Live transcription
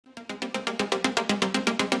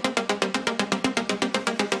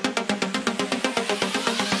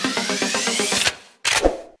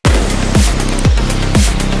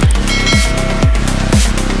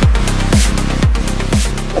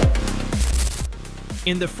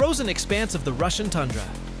In the frozen expanse of the Russian tundra,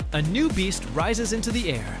 a new beast rises into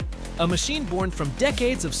the air, a machine born from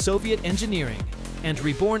decades of Soviet engineering and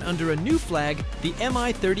reborn under a new flag, the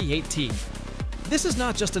Mi-38T. This is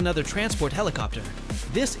not just another transport helicopter.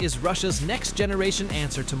 This is Russia's next-generation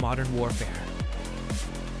answer to modern warfare.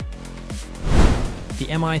 The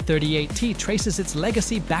Mi-38T traces its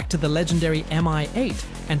legacy back to the legendary Mi-8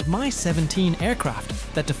 and Mi-17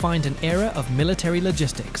 aircraft that defined an era of military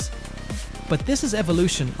logistics. But this is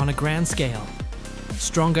evolution on a grand scale.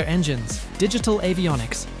 Stronger engines, digital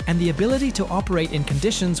avionics, and the ability to operate in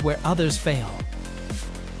conditions where others fail.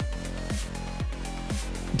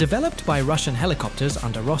 Developed by Russian helicopters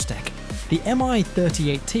under Rostec, the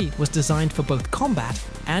Mi-38T was designed for both combat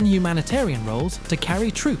and humanitarian roles to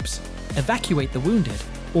carry troops, evacuate the wounded,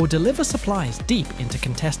 or deliver supplies deep into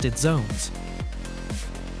contested zones.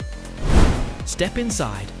 Step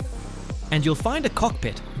inside, and you'll find a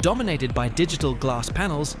cockpit dominated by digital glass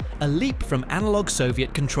panels, a leap from analog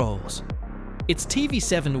Soviet controls. Its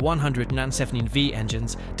TV7-117V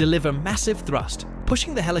engines deliver massive thrust,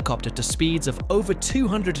 pushing the helicopter to speeds of over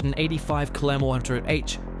 285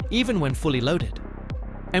 km/h, even when fully loaded.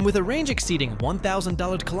 And with a range exceeding 1,000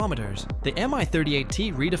 kilometers, the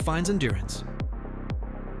Mi-38T redefines endurance.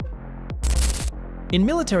 In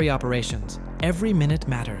military operations, every minute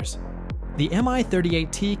matters. The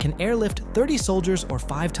Mi-38T can airlift 30 soldiers or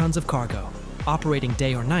 5 tons of cargo, operating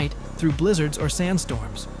day or night through blizzards or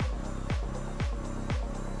sandstorms.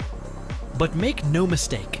 But make no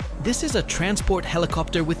mistake, this is a transport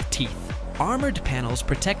helicopter with teeth. Armored panels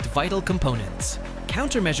protect vital components.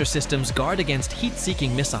 Countermeasure systems guard against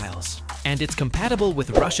heat-seeking missiles. And it's compatible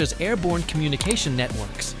with Russia's airborne communication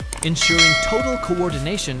networks, ensuring total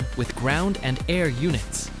coordination with ground and air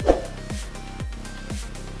units.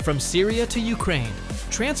 From Syria to Ukraine,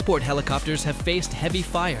 transport helicopters have faced heavy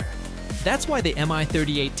fire. That's why the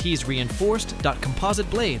Mi-38T's reinforced composite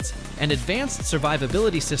blades and advanced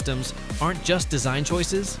survivability systems aren't just design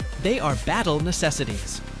choices, they are battle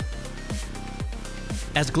necessities.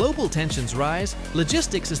 As global tensions rise,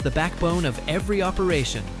 logistics is the backbone of every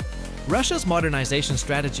operation. Russia's modernization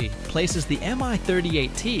strategy places the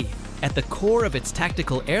Mi-38T at the core of its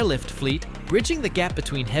tactical airlift fleet, bridging the gap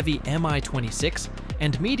between heavy Mi-26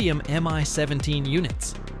 and medium Mi-17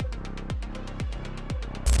 units.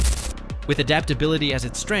 With adaptability as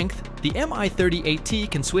its strength, the Mi-38T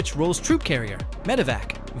can switch roles: troop carrier,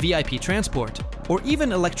 medevac, VIP transport, or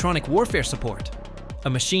even electronic warfare support. A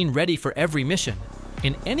machine ready for every mission,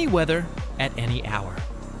 in any weather, at any hour.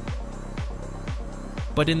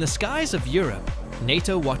 But in the skies of Europe,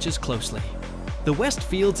 NATO watches closely. The West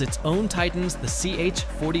fields its own titans, the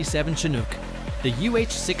CH-47 Chinook, the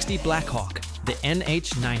UH-60 Black Hawk, the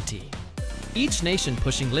NH-90. Each nation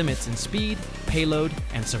pushing limits in speed, payload,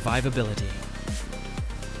 and survivability.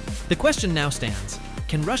 The question now stands,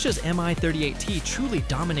 can Russia's Mi-38T truly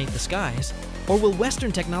dominate the skies, or will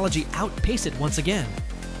Western technology outpace it once again?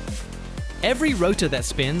 Every rotor that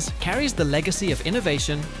spins carries the legacy of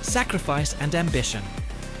innovation, sacrifice, and ambition.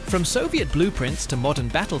 From Soviet blueprints to modern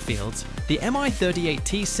battlefields, the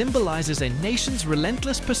Mi-38T symbolizes a nation's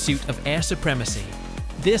relentless pursuit of air supremacy.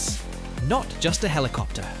 This, not just a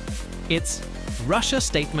helicopter. It's Russia's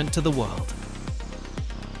statement to the world.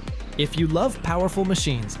 If you love powerful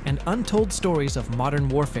machines and untold stories of modern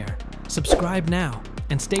warfare, subscribe now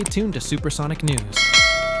and stay tuned to Supersonic News,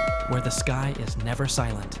 where the sky is never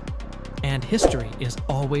silent and history is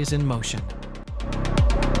always in motion.